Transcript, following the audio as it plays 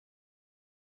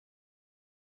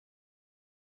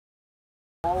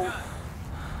Come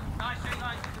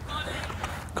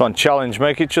on, challenge,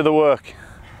 make each other work.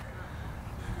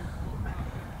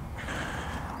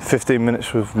 15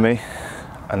 minutes with me,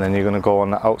 and then you're going to go on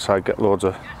the outside, get loads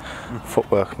of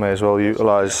footwork. May as well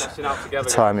utilise the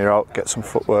time you're out, get some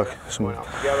footwork,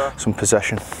 some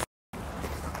possession.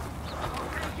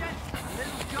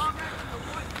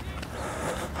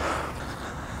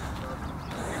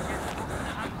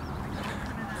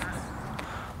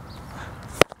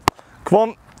 Come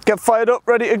on, get fired up,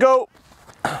 ready to go.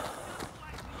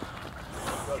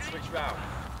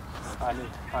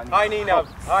 High knee now,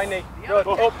 high knee. Good,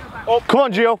 up. Come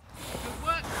on, Gio.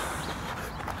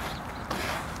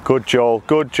 Good, Joel,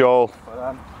 good, Joel.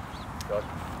 Well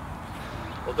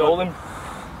done.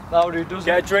 Now who does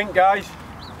get a drink, guys.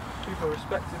 People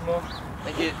respect him more.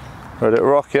 Thank you. Ready to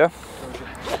rock, yeah?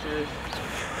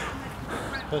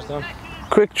 First time.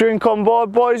 Quick drink on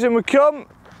board, boys, in we come.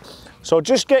 So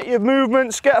just get your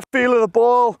movements, get a feel of the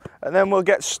ball, and then we'll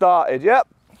get started, yep?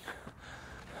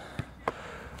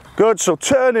 Good, so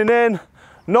turning in,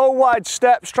 no wide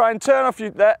steps, try and turn off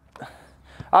your net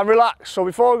and relax. So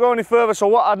before we go any further, so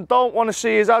what I don't want to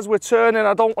see is as we're turning,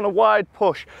 I don't want a wide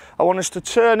push. I want us to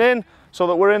turn in so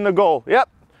that we're in the goal, yep?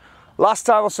 Last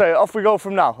time I'll say it, off we go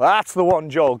from now. That's the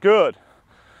one, Joel, good.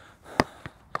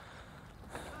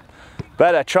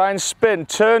 Better, try and spin,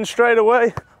 turn straight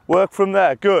away, work from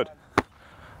there, good.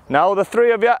 Now the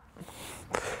three of you.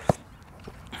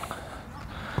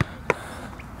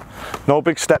 No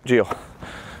big step, Gio.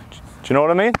 Do you know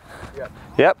what I mean? Yeah.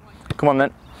 Yep. Come on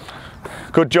then.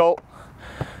 Good, Joel.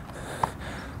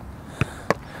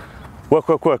 Work,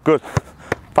 work, work. Good.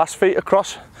 Fast feet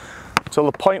across till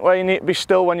the point where you need to be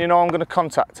still when you know I'm going to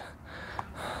contact.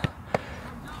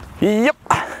 Yep.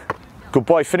 Good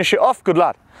boy. Finish it off. Good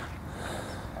lad.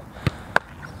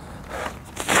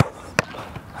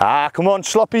 Ah, come on,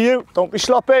 sloppy you. Don't be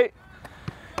sloppy.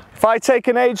 If I take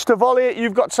an age to volley it,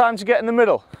 you've got time to get in the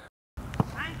middle.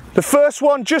 The first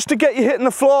one, just to get you hitting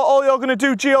the floor, all you're going to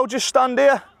do, Gio, just stand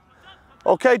here.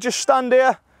 Okay, just stand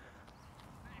here.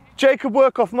 Jacob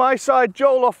work off my side,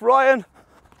 Joel off Ryan.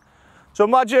 So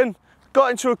imagine,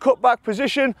 got into a cutback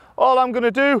position. All I'm going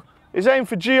to do is aim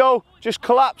for Gio, just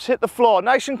collapse, hit the floor.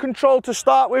 Nice and controlled to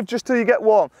start with, just till you get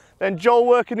warm. Then Joel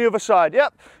working the other side,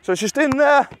 yep. So it's just in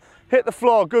there, hit the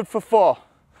floor, good for 4.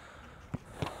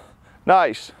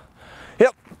 Nice.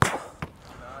 Yep.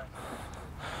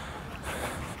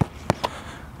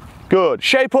 Good.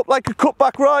 Shape up like a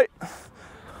cutback right.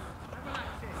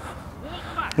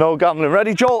 No gambling.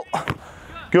 Ready, Joel?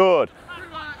 Good.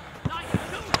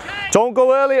 Don't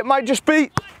go early, it might just be...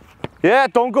 Yeah,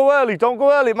 don't go early, don't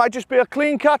go early. It might just be a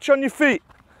clean catch on your feet.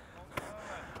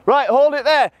 Right, hold it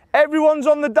there. Everyone's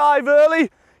on the dive early.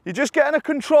 You're just getting a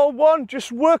controlled one.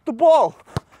 Just work the ball.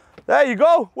 There you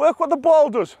go. Work what the ball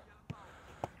does.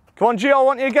 Come on, Gio, I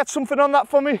want you to get something on that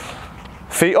for me.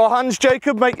 Feet or hands,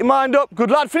 Jacob, make your mind up.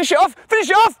 Good lad, finish it off, finish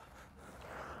it off.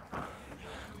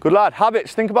 Good lad,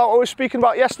 habits. Think about what we were speaking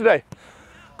about yesterday.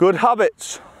 Good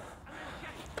habits.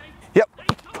 Yep.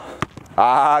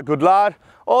 Ah, good lad.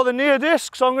 All the near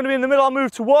discs, so I'm going to be in the middle, I'll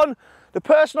move to 1. The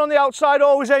person on the outside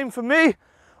always aim for me.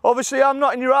 Obviously, I'm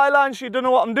not in your eye line, so you don't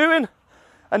know what I'm doing.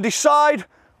 And decide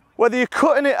whether you're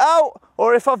cutting it out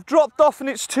or if I've dropped off and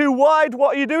it's too wide,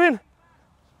 what are you doing?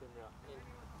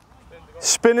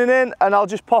 Spinning in, and I'll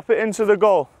just pop it into the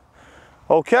goal.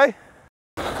 Okay?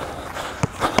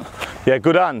 Yeah,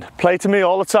 good hand. Play to me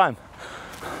all the time.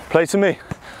 Play to me.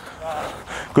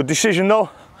 Good decision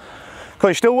though. Okay,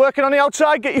 you're still working on the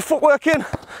outside, get your footwork in.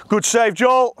 Good save,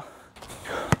 Joel.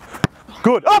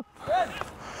 Good, up!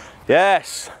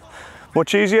 Yes.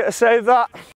 Much easier to save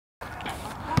that.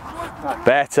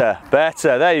 Better,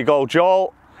 better. There you go,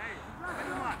 Joel.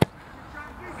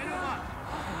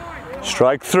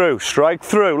 Strike through, strike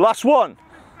through. Last one.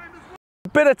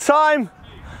 Bit of time.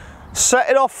 Set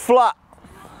it off flat.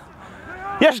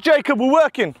 Yes, Jacob, we're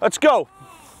working. Let's go.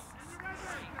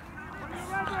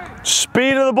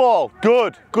 Speed of the ball.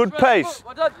 Good, good pace.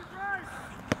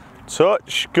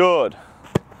 Touch, good.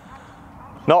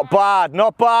 Not bad,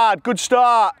 not bad. Good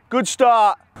start, good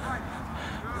start.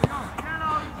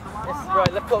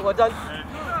 Right, left foot, well done.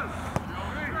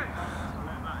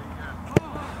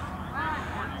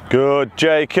 Good,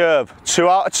 Jacob. 2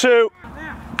 out of 2.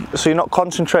 So you're not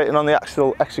concentrating on the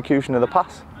actual execution of the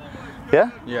pass?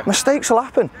 Yeah? Yeah. Mistakes will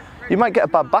happen. You might get a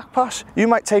bad back pass. You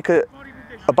might take a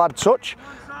bad touch.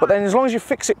 But then as long as you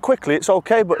fix it quickly, it's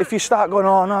okay. But if you start going,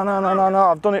 oh, no, no, no, no, no,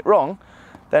 I've done it wrong,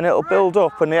 then it'll build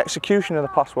up and the execution of the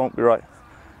pass won't be right.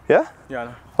 Yeah? Yeah, I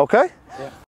know. Okay? Yeah.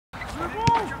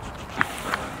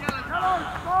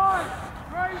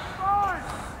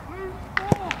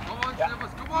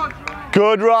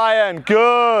 Good, Ryan,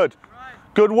 good.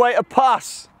 Good way to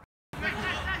pass.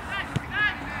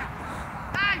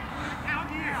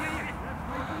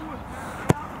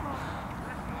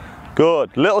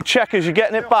 Good. Little check as you're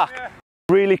getting it back.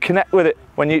 Really connect with it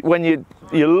when you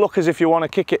look as if you want to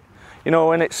kick it. You know,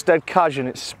 when it's dead cash and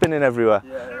it's spinning everywhere.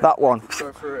 Yeah. That one.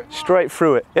 Straight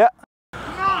through it. Yeah.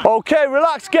 Okay,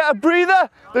 relax, get a breather.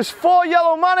 There's 4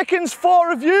 yellow mannequins,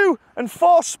 4 of you, and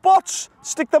 4 spots.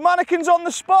 Stick the mannequins on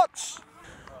the spots.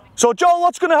 So Joel,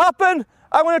 what's going to happen?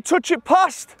 I'm going to touch it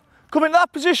past, come in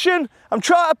that position. I'm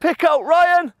trying to pick out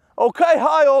Ryan. Okay,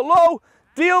 high or low,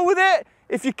 deal with it.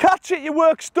 If you catch it, your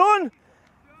work's done.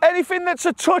 Anything that's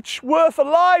a touch worth a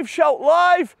live, shout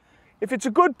live. If it's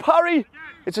a good parry,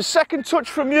 it's a second touch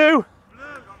from you,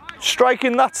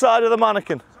 striking that side of the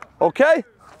mannequin. Okay?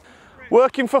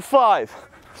 Working for 5.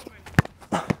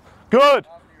 Good.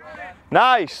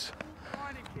 Nice.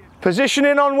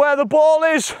 Positioning on where the ball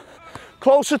is.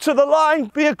 Closer to the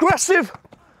line. Be aggressive.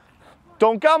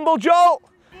 Don't gamble, Joel.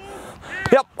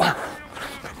 Yep.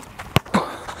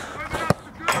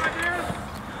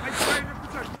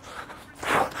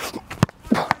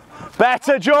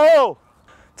 Better, Joel.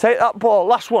 Take that ball.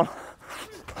 Last one.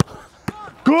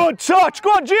 Good touch.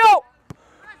 Go on, Gio.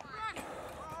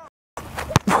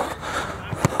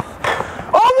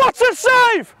 Oh, what a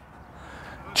save!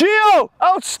 Gio,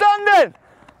 outstanding.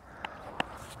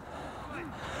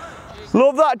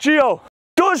 Love that, Gio.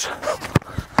 Does.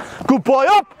 Good boy,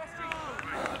 up.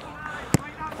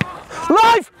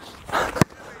 Live.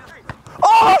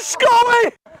 Oh,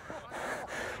 Scully.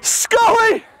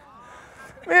 Scully.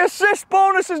 The assist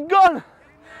bonus is gone.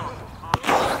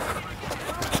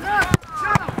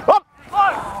 Up.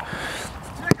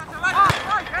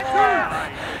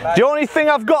 The only thing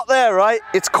I've got there, right,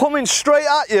 it's coming straight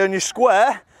at you and you're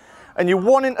square and you're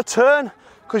wanting to turn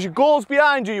because your goal's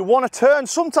behind you, you want to turn.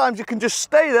 Sometimes you can just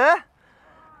stay there,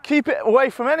 keep it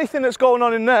away from anything that's going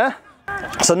on in there.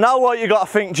 So now what you got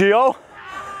to think, Gio?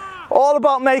 All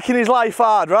about making his life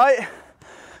hard, right?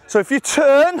 So if you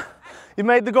turn, you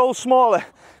made the goal smaller.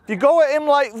 If you go at him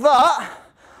like that,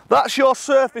 that's your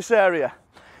surface area.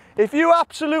 If you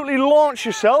absolutely launch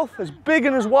yourself as big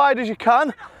and as wide as you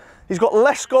can, he's got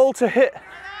less goal to hit.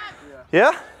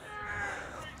 Yeah?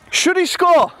 Should he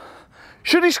score?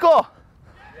 Should he score?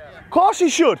 Yeah. Of course he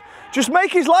should. Just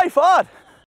make his life hard.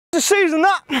 It's a season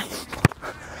that.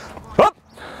 Up.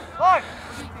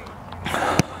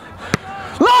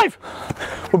 Live!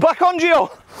 We're back on,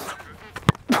 Gio.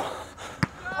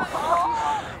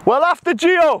 Well after,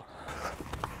 Gio.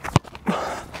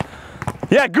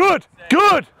 Yeah, good,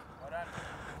 good.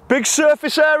 Big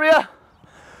surface area.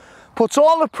 Puts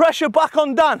all the pressure back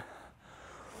on Dan.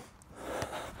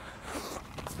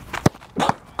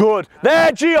 Good.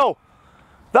 There, Gio.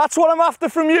 That's what I'm after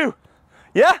from you.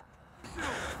 Yeah?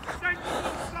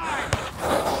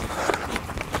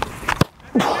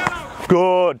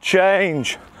 Good.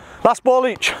 Change. Last ball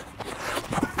each.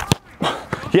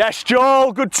 Yes,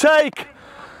 Joel. Good take.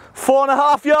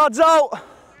 4.5 yards out.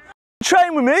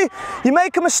 Train with me. You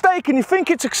make a mistake and you think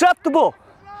it's acceptable.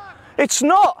 It's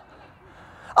not.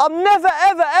 I'm never,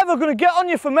 ever, ever going to get on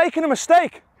you for making a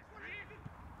mistake.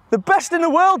 The best in the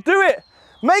world do it.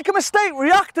 Make a mistake,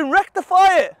 react and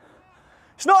rectify it.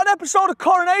 It's not an episode of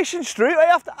Coronation Street where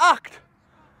you have to act.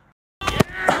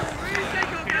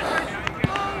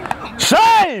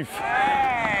 Save!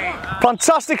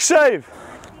 Fantastic save.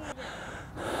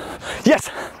 Yes.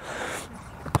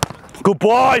 Good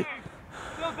boy.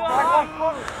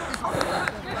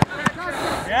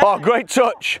 Oh, great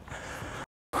touch.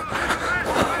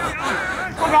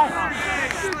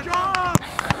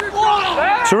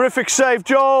 Terrific save,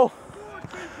 Joel.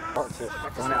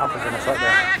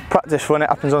 Practice when it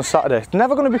happens on Saturday. It's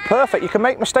never going to be perfect. You can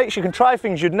make mistakes, you can try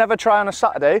things you'd never try on a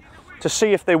Saturday to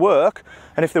see if they work.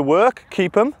 And if they work,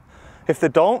 keep them. If they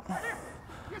don't,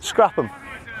 scrap them.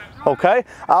 Okay?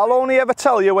 I'll only ever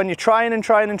tell you when you're trying and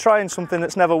trying and trying something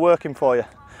that's never working for you.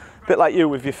 A bit like you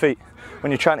with your feet.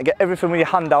 When you're trying to get everything with your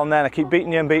hand down there and I keep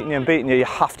beating you and beating you and beating you, you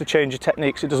have to change your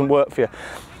techniques. It doesn't work for you.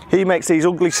 He makes these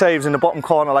ugly saves in the bottom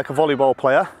corner like a volleyball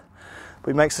player,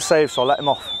 but he makes the save, so I'll let him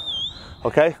off.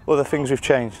 Okay? Other things we've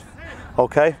changed.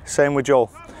 Okay? Same with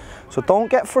Joel. So don't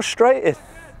get frustrated.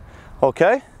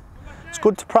 Okay? It's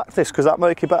good to practice because that'll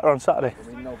make you better on Saturday. I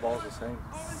mean, no ball's the same.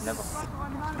 Never.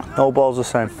 No ball's the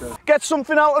same. Get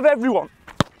something out of everyone.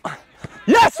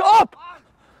 Yes, up!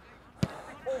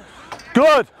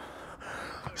 Good.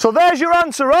 So there's your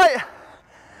answer, right?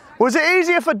 Was it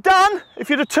easier for Dan if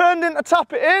you'd have turned in to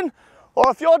tap it in,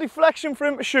 or if your deflection for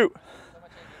him to shoot?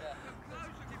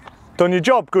 Done your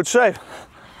job, good save.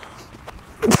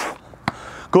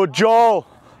 Good Joel.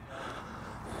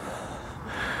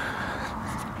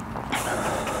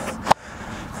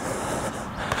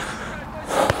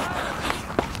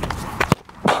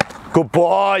 Good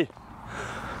boy.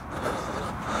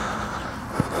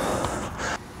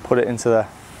 Put it into there.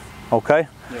 Okay?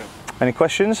 Yeah. Any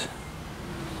questions?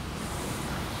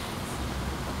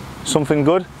 Something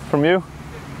good from you?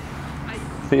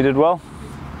 That you did well?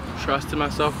 Trusted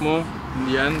myself more in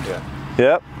the end. Yeah.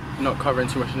 Yep. Not covering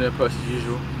too much in the post as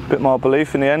usual. Bit more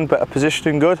belief in the end, better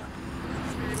positioning, good?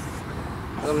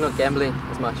 I'm not gambling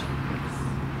as much.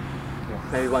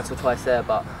 Maybe once or twice there,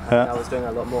 but I was doing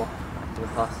a lot more in the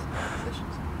past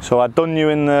sessions. So I'd done you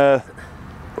in the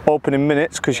opening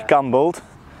minutes because you gambled.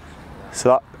 So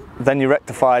that, then you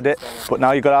rectified it, but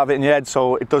now you've got to have it in your head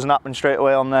so it doesn't happen straight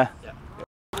away on there.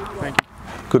 Thank you.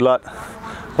 Good luck.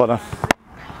 Well done.